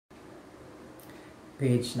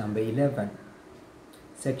page number 11,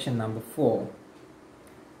 section number 4,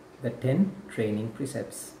 the 10 training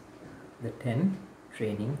precepts. The 10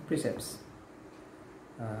 training precepts.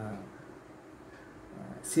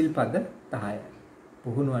 Silpada 10.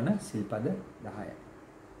 Puhunuwana Silpada 10.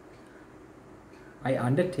 I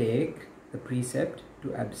undertake the precept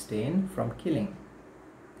to abstain from killing.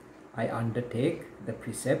 I undertake the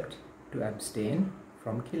precept to abstain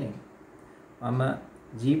from killing. Mama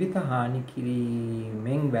ජීවිත හානි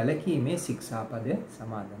කිරීමෙන් වැළකීමේ ශික්ෂාපදය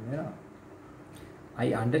සමාදන් වෙනවා. I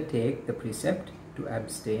undertake the precept to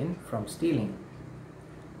abstain from stealing.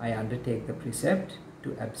 I undertake the precept to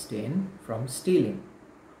abstain from stealing.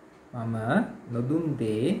 මම නොදුන්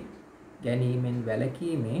දේ ගැනීමෙන්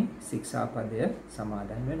වැළකීමේ ශික්ෂාපදය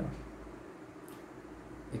සමාදන් වෙනවා.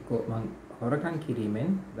 එක්කෝ මං හොරකම් කිරීමෙන්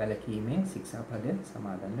වැළකීමේ ශික්ෂාපදය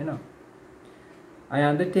සමාදන් වෙනවා. I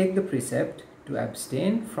undertake the precept to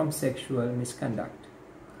abstain from sexual misconduct.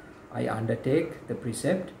 I undertake the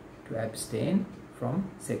precept to abstain from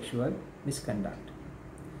sexual misconduct.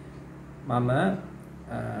 Mama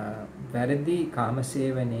වැරදි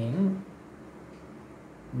කාමසේවනයෙන්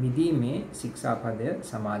මිදීමේ ශික්ෂාපදය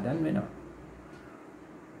සමාදන් වෙනවා.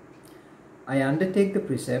 I undertake the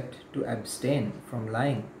precept to abstain from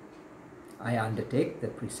lying. I undertake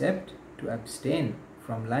the precept to abstain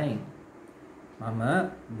from lying. මම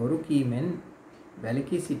බොරු කීමෙන්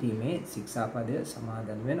වැළකී සිටීමේ ශික්ෂාපදය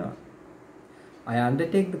සමාදන් වෙනවා. I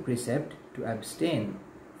undertake the precept to abstain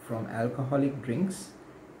from alcoholic drinks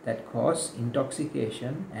that cause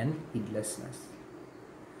intoxication and heedlessness.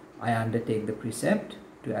 I undertake the precept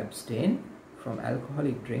to abstain from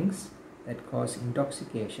alcoholic drinks that cause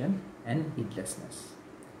intoxication and heedlessness.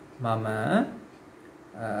 මම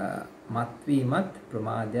මත්වීමත්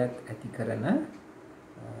ප්‍රමාදයක් ඇති කරන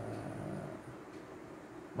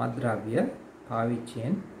මත්ද්‍රව්‍ය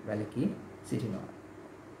පාවිච්චියෙන් වැළකී සිටිනවා.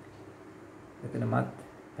 එතන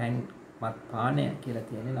මත් පානය කියලා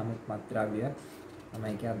තියෙන්නේ, නමුත් මත්ද්‍රව්‍ය තමයි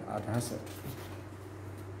ඒකේ අදහස.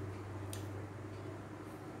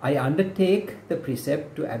 I undertake the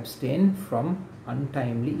precept to abstain from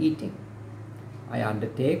untimely eating. I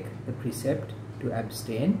undertake the precept to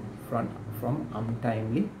abstain from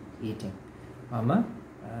untimely eating. මම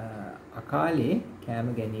අකාලේ කෑම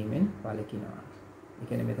ගැනීමෙන් වළකිනවා. ඒ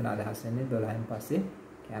කියන්නේ මෙතන අදහස් වෙන්නේ 12න් පස්සේ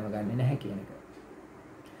කෑම ගන්නේ නැහැ කියන එක.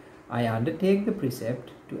 I undertake the precept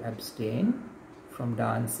to abstain from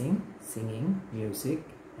dancing, singing, music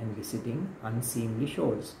and visiting unseemly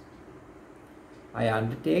shows. I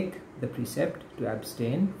undertake the precept to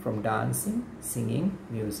abstain from dancing, singing,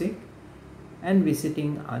 music and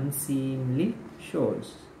visiting unseemly shows.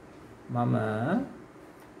 මම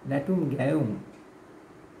නැටුම් ගැයුම්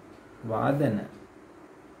වාදන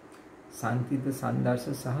සංකීර්ණ සන්දර්ශ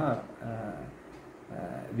සහ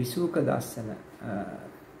විසූක දර්ශන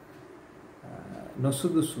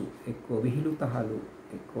නොසුදුසු එක්කෝ විහිළු තහළු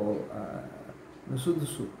එක්කෝ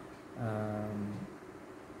නොසුදුසු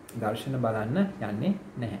දර්ශන බලන්න යන්නේ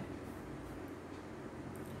නැහැ.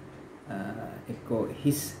 එක්කෝ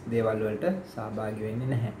හිස් දේවල් වලට සහභාගී වෙන්නේ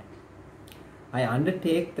නැහැ. I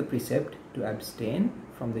undertake the precept to abstain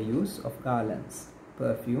from the use of garlands,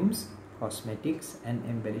 perfumes, cosmetics and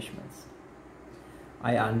embellishments.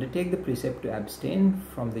 I undertake the precept to abstain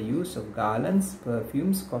from the use of garlands,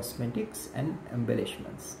 perfumes, cosmetics and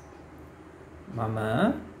embellishments. Mama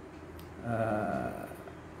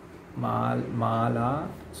මාලා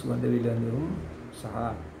සුවඳ විලඳුම් සහ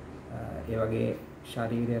ඒ වගේ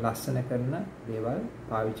ශරීරය ලස්සන කරන දේවල්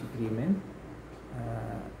පාවිච්චි කිරීමෙන්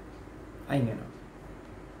අයින් වෙනවා.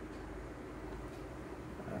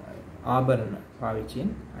 ආභරණ පාවිච්චියෙන්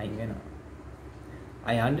අයින් වෙනවා.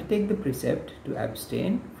 I undertake the precept to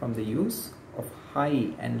abstain from the use of high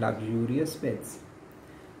and luxurious beds.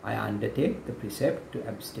 I undertake the precept to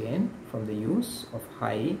abstain from the use of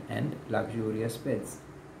high and luxurious beds.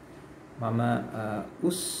 Mama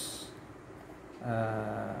us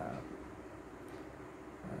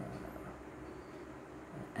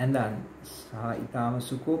ඇඳන් සහ ඊටාම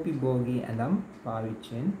සුකෝපිභෝගී ඇඳම්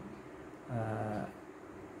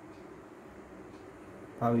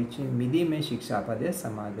පාවිච්චියෙන් මිදීමේ ශික්ෂාපදය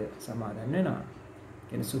සමාදන් වෙනවා.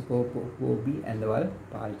 කියන්නේ සුකෝපිභෝගී ඇඳවල්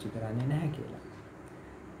පාවිච්චි කරන්නේ නැහැ කියලා.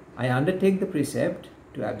 I undertake the precept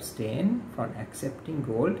to abstain from accepting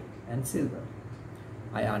gold and silver.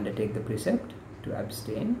 I undertake the precept to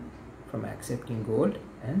abstain from accepting gold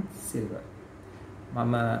and silver.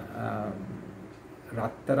 Mama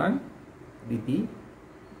රත්තරන් රිදී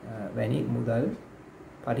වැනි මුදල්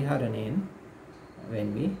පරිහරණයෙන් වෙන්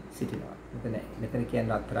වී සිටිනවා. මෙතන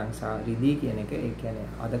කියන්නේ රත්තරන් සහ රිදී කියන එක, ඒ කියන්නේ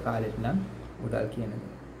අද කාලෙට නම් මුදල් කියන එක.